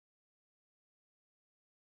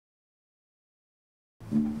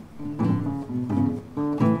Since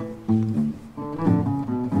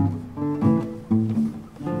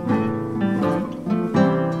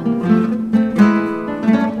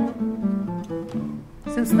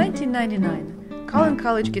 1999, Collin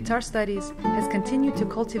College Guitar Studies has continued to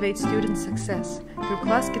cultivate student success through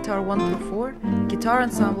class guitar 1 through 4, guitar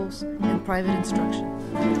ensembles, and private instruction.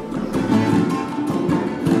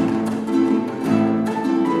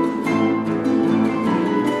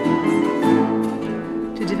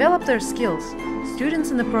 To develop their skills, students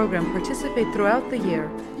in the program participate throughout the year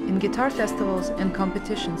in guitar festivals and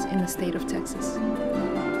competitions in the state of Texas.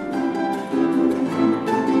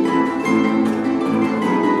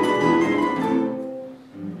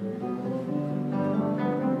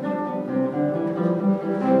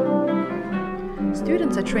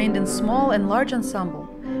 Students are trained in small and large ensemble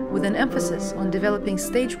with an emphasis on developing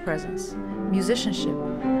stage presence, musicianship,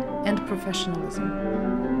 and professionalism.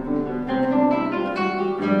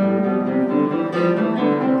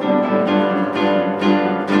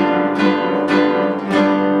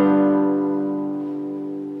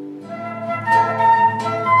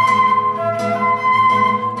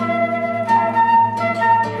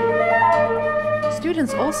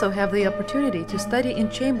 Students also have the opportunity to study in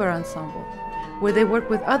chamber ensemble, where they work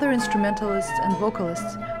with other instrumentalists and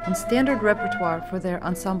vocalists on standard repertoire for their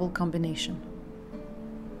ensemble combination.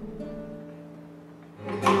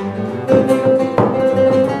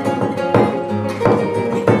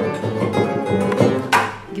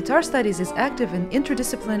 Guitar Studies is active in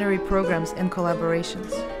interdisciplinary programs and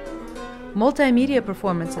collaborations. Multimedia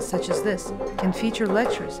performances such as this can feature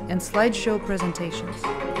lectures and slideshow presentations.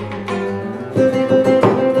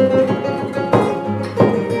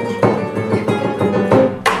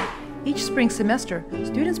 Each spring semester,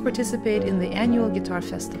 students participate in the annual Guitar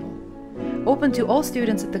Festival. Open to all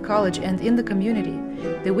students at the college and in the community,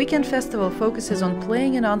 the weekend festival focuses on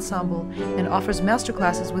playing in ensemble and offers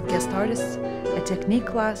masterclasses with guest artists, a technique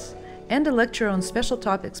class, and a lecture on special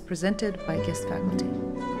topics presented by guest faculty.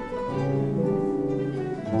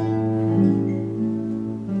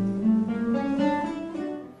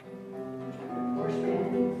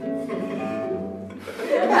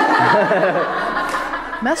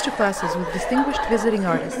 Masterclasses with distinguished visiting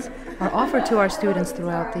artists are offered to our students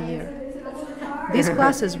throughout the year. These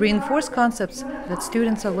classes reinforce concepts that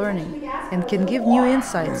students are learning and can give new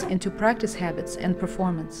insights into practice habits and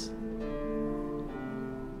performance.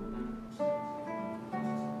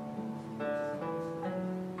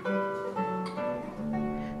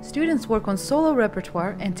 Students work on solo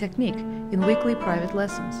repertoire and technique in weekly private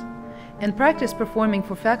lessons, and practice performing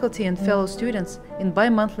for faculty and fellow students in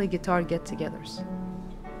bi-monthly guitar get-togethers.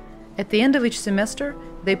 At the end of each semester,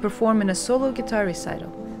 they perform in a solo guitar recital,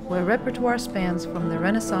 where repertoire spans from the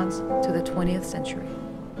Renaissance to the 20th century.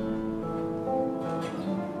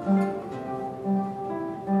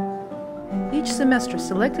 Each semester,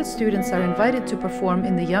 selected students are invited to perform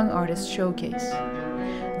in the Young Artist Showcase.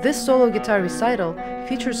 This solo guitar recital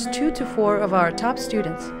features 2 to 4 of our top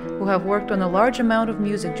students who have worked on a large amount of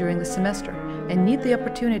music during the semester and need the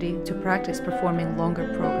opportunity to practice performing longer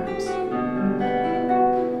programs.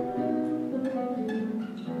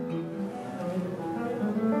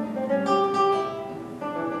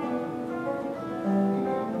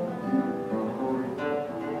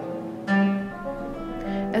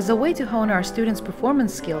 As a way to hone our students'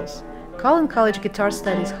 performance skills, Collin College Guitar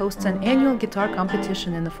Studies hosts an annual guitar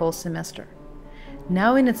competition in the fall semester.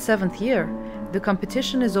 Now in its 7th year, the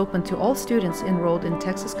competition is open to all students enrolled in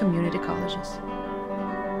Texas community colleges.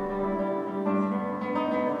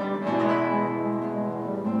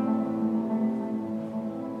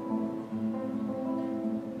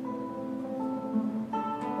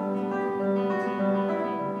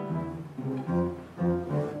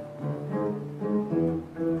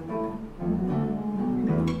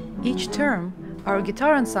 Each term, our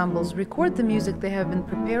guitar ensembles record the music they have been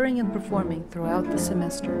preparing and performing throughout the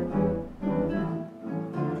semester.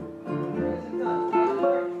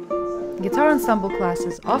 Guitar ensemble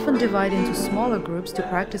classes often divide into smaller groups to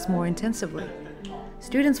practice more intensively.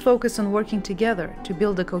 Students focus on working together to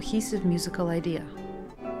build a cohesive musical idea.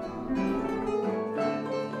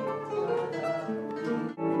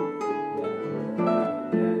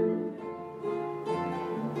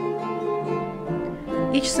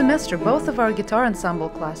 Each semester, both of our guitar ensemble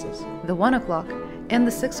classes, the 1 o'clock and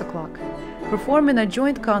the 6 o'clock, perform in a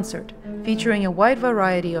joint concert featuring a wide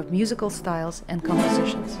variety of musical styles and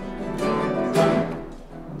compositions.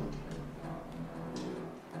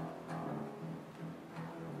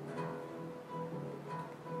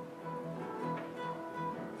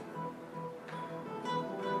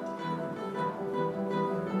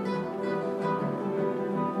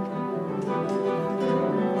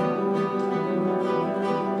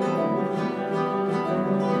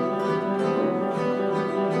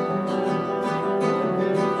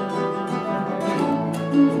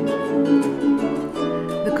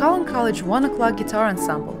 Collin College 1 O'Clock Guitar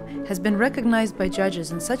Ensemble has been recognized by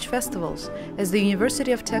judges in such festivals as the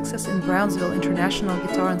University of Texas in Brownsville International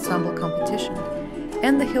Guitar Ensemble Competition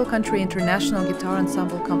and the Hill Country International Guitar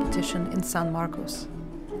Ensemble Competition in San Marcos.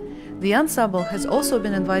 The ensemble has also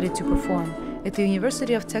been invited to perform at the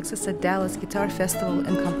University of Texas at Dallas Guitar Festival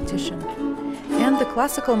and Competition and the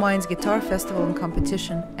Classical Minds Guitar Festival and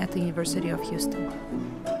Competition at the University of Houston.